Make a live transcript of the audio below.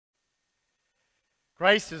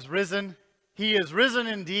Christ is risen. He is risen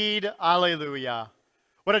indeed. Alleluia.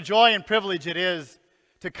 What a joy and privilege it is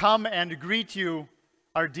to come and greet you,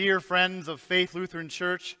 our dear friends of Faith Lutheran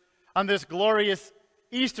Church, on this glorious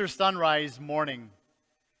Easter sunrise morning.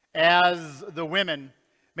 As the women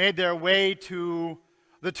made their way to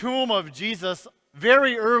the tomb of Jesus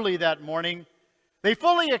very early that morning, they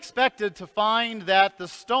fully expected to find that the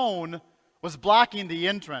stone was blocking the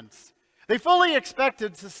entrance. They fully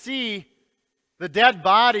expected to see the dead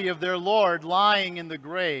body of their Lord lying in the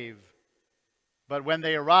grave. But when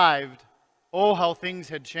they arrived, oh, how things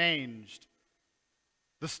had changed.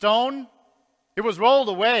 The stone, it was rolled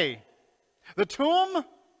away. The tomb,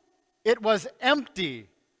 it was empty.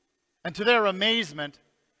 And to their amazement,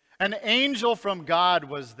 an angel from God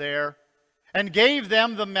was there and gave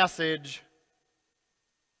them the message,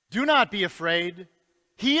 "Do not be afraid.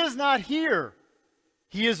 He is not here.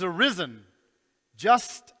 He is arisen,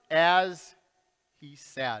 just as he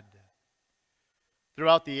said."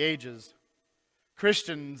 Throughout the ages,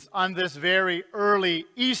 Christians on this very early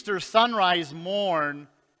Easter sunrise morn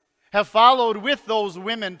have followed with those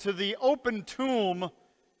women to the open tomb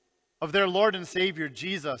of their Lord and Savior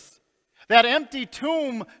Jesus. That empty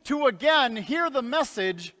tomb to again hear the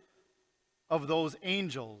message of those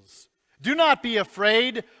angels. Do not be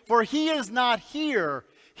afraid, for he is not here.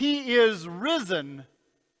 He is risen,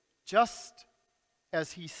 just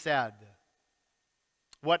as he said.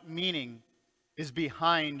 What meaning is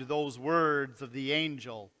behind those words of the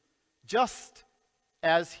angel? Just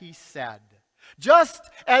as he said. Just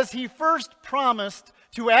as he first promised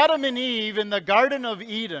to Adam and Eve in the Garden of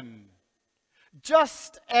Eden.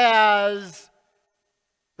 Just as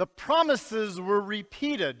the promises were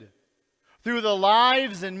repeated through the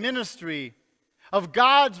lives and ministry of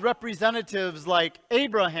God's representatives like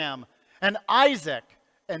Abraham and Isaac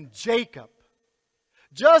and Jacob.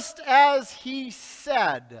 Just as he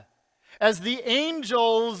said, as the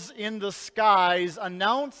angels in the skies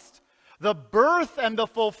announced the birth and the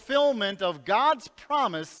fulfillment of God's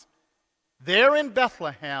promise, there in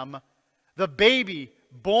Bethlehem, the baby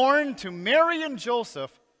born to Mary and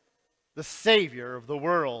Joseph, the Savior of the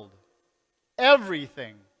world.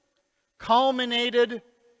 Everything culminated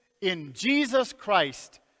in Jesus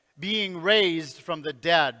Christ being raised from the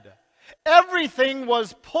dead. Everything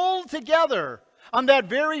was pulled together on that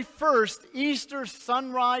very first Easter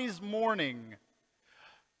sunrise morning.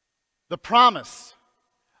 The promise,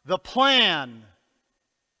 the plan,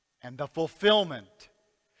 and the fulfillment.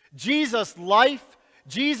 Jesus' life,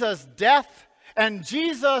 Jesus' death, and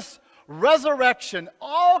Jesus' resurrection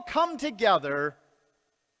all come together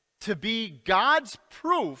to be God's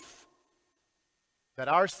proof that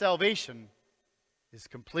our salvation is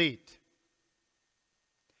complete.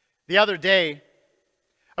 The other day,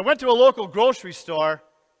 I went to a local grocery store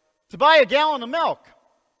to buy a gallon of milk.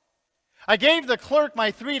 I gave the clerk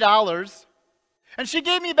my $3, and she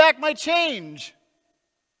gave me back my change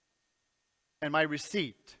and my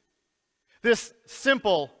receipt. This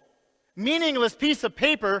simple, meaningless piece of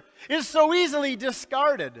paper is so easily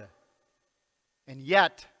discarded. And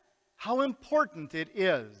yet, how important it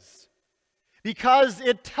is, because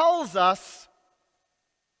it tells us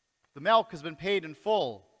the milk has been paid in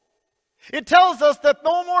full. It tells us that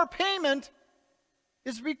no more payment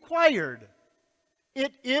is required.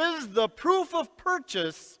 It is the proof of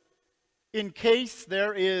purchase in case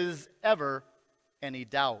there is ever any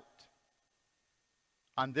doubt.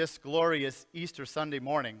 On this glorious Easter Sunday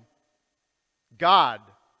morning, God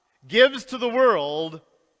gives to the world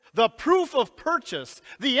the proof of purchase,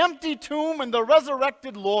 the empty tomb and the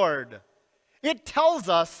resurrected Lord. It tells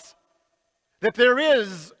us that there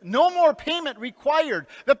is no more payment required,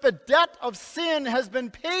 that the debt of sin has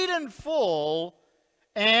been paid in full,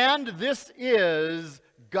 and this is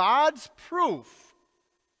God's proof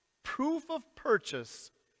of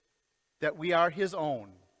purchase that we are his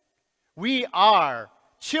own. We are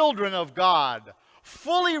children of God,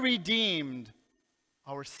 fully redeemed,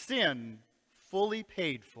 our sin fully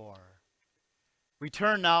paid for. We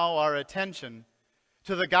turn now our attention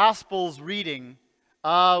to the Gospel's reading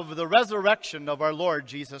of the resurrection of our Lord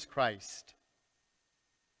Jesus Christ.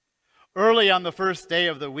 Early on the first day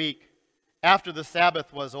of the week, after the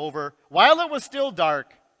Sabbath was over, while it was still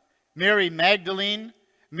dark, Mary Magdalene,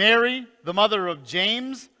 Mary, the mother of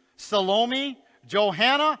James, Salome,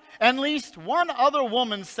 Johanna, and at least one other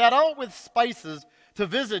woman set out with spices to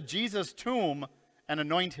visit Jesus' tomb and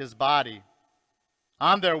anoint his body.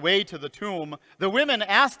 On their way to the tomb, the women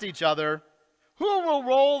asked each other, "Who will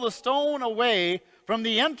roll the stone away from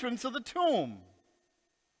the entrance of the tomb?"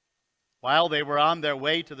 While they were on their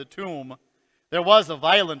way to the tomb, there was a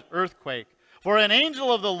violent earthquake, For an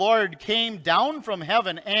angel of the Lord came down from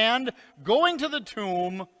heaven and, going to the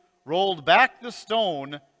tomb, rolled back the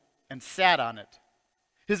stone and sat on it.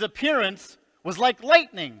 His appearance was like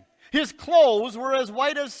lightning. His clothes were as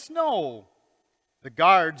white as snow. The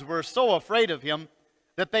guards were so afraid of him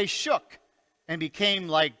that they shook and became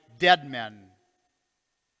like dead men.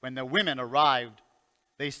 When the women arrived,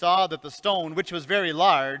 they saw that the stone, which was very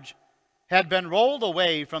large, had been rolled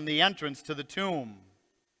away from the entrance to the tomb.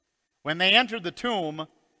 When they entered the tomb,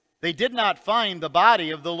 they did not find the body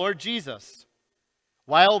of the Lord Jesus.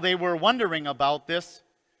 While they were wondering about this,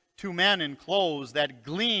 two men in clothes that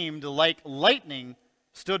gleamed like lightning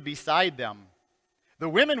stood beside them. The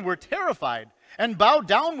women were terrified and bowed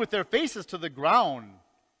down with their faces to the ground.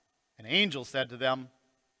 An angel said to them,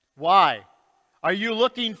 "Why are you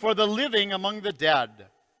looking for the living among the dead?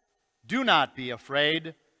 Do not be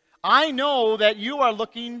afraid. I know that you are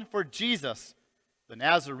looking for Jesus, the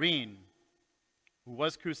Nazarene, who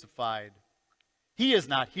was crucified. He is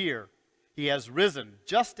not here. He has risen,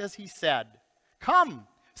 just as he said. Come,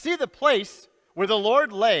 see the place where the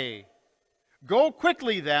Lord lay. Go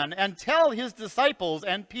quickly then and tell his disciples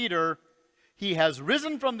and Peter, he has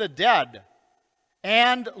risen from the dead.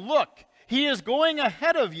 And look, he is going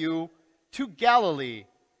ahead of you to Galilee.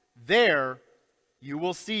 There you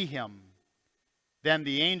will see him." Then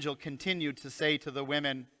the angel continued to say to the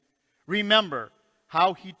women, "Remember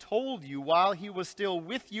how he told you while he was still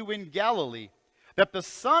with you in Galilee, that the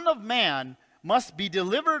Son of Man must be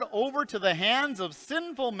delivered over to the hands of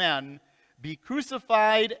sinful men, be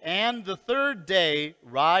crucified, and the third day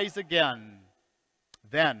rise again."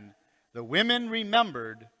 Then the women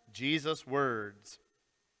remembered Jesus' words.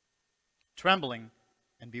 Trembling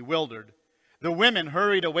and bewildered, the women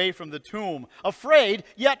hurried away from the tomb. Afraid,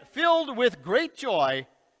 yet filled with great joy,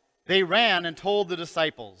 they ran and told the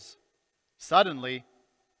disciples. Suddenly,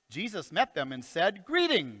 Jesus met them and said,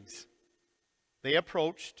 "Greetings." They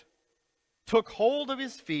approached, took hold of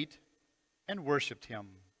his feet, and worshiped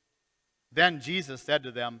him. Then Jesus said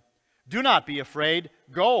to them, "Do not be afraid.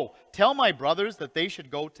 Go, tell my brothers that they should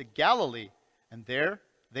go to Galilee, and there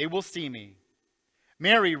they will see me."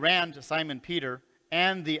 Mary ran to Simon Peter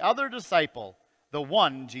and the other disciple, the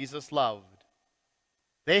one Jesus loved.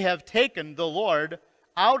 "They have taken the Lord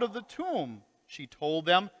out of the tomb," she told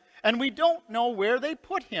them, "and we don't know where they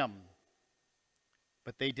put him."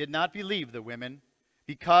 But they did not believe the women,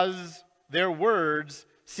 because their words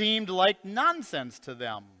seemed like nonsense to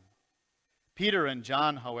them. Peter and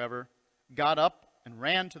John, however, got up and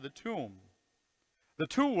ran to the tomb. The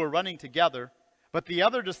two were running together, but the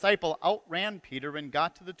other disciple outran Peter and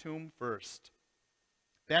got to the tomb first.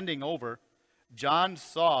 Bending over, John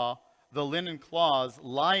saw the linen cloths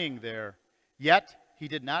lying there, yet he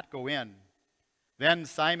did not go in. Then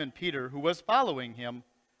Simon Peter, who was following him,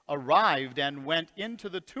 arrived and went into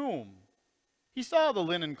the tomb. He saw the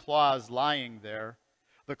linen cloths lying there.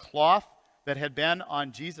 The cloth that had been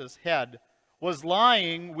on Jesus' head was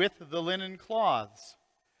lying with the linen cloths,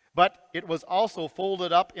 but it was also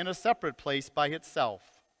folded up in a separate place by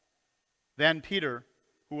itself. Then Peter,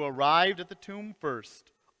 who arrived at the tomb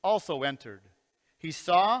first, also entered. He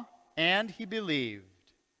saw and he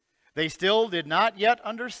believed. They still did not yet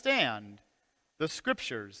understand the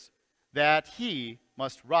scriptures that he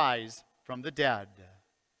must rise from the dead.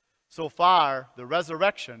 So far, the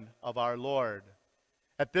resurrection of our Lord.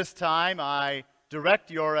 At this time, I direct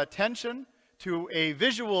your attention to a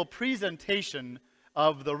visual presentation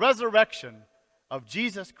of the resurrection of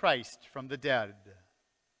Jesus Christ from the dead.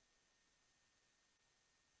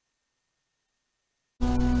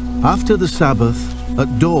 After the Sabbath,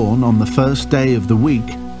 at dawn on the first day of the week,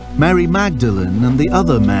 Mary Magdalene and the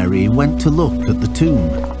other Mary went to look at the tomb.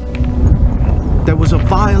 There was a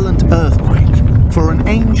violent earthquake, for an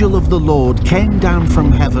angel of the Lord came down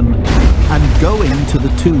from heaven and, going to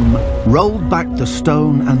the tomb, rolled back the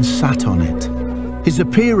stone and sat on it. His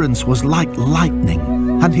appearance was like lightning,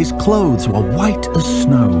 and his clothes were white as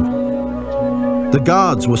snow. The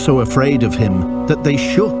guards were so afraid of him that they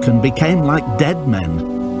shook and became like dead men.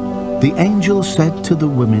 The angel said to the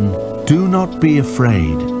women, "Do not be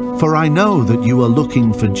afraid, for I know that you are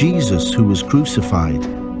looking for Jesus who was crucified.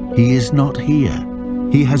 He is not here.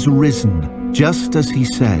 He has risen, just as he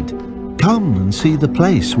said. Come and see the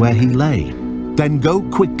place where he lay. Then go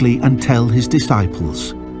quickly and tell his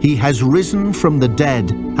disciples. He has risen from the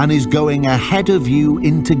dead and is going ahead of you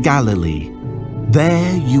into Galilee.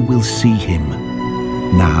 There you will see him.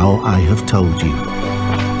 Now I have told you."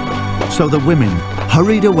 So the women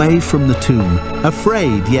hurried away from the tomb,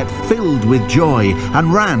 afraid yet filled with joy,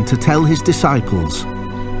 and ran to tell his disciples.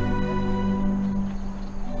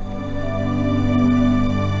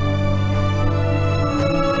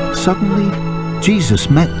 Suddenly, Jesus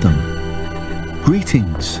met them.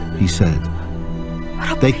 "Greetings," he said.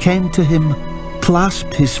 They came to him,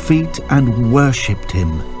 clasped his feet, and worshipped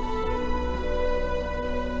him.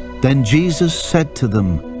 Then Jesus said to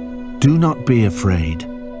them, "Do not be afraid.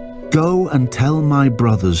 Go and tell my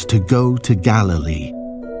brothers to go to Galilee.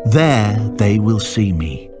 There they will see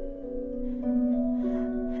me."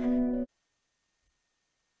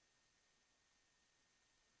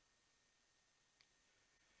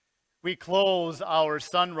 We close our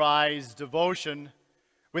sunrise devotion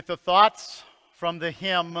with the thoughts from the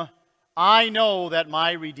hymn, "I Know That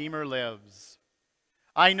My Redeemer Lives."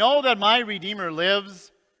 I know that my Redeemer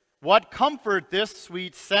lives. What comfort this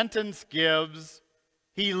sweet sentence gives.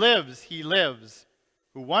 He lives,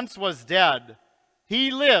 who once was dead. He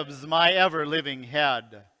lives, my ever-living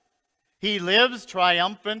head. He lives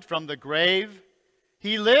triumphant from the grave.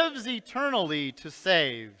 He lives eternally to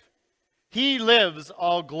save. He lives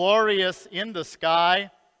all glorious in the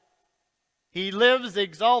sky. He lives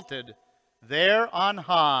exalted there on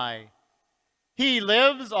high. He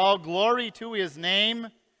lives, all glory to his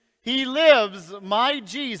name. He lives, my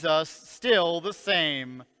Jesus, still the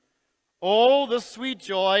same. Oh, the sweet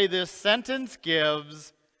joy this sentence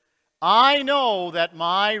gives. I know that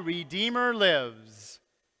my Redeemer lives.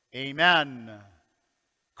 Amen.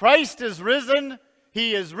 Christ is risen.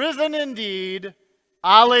 He is risen indeed.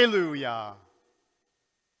 Alleluia.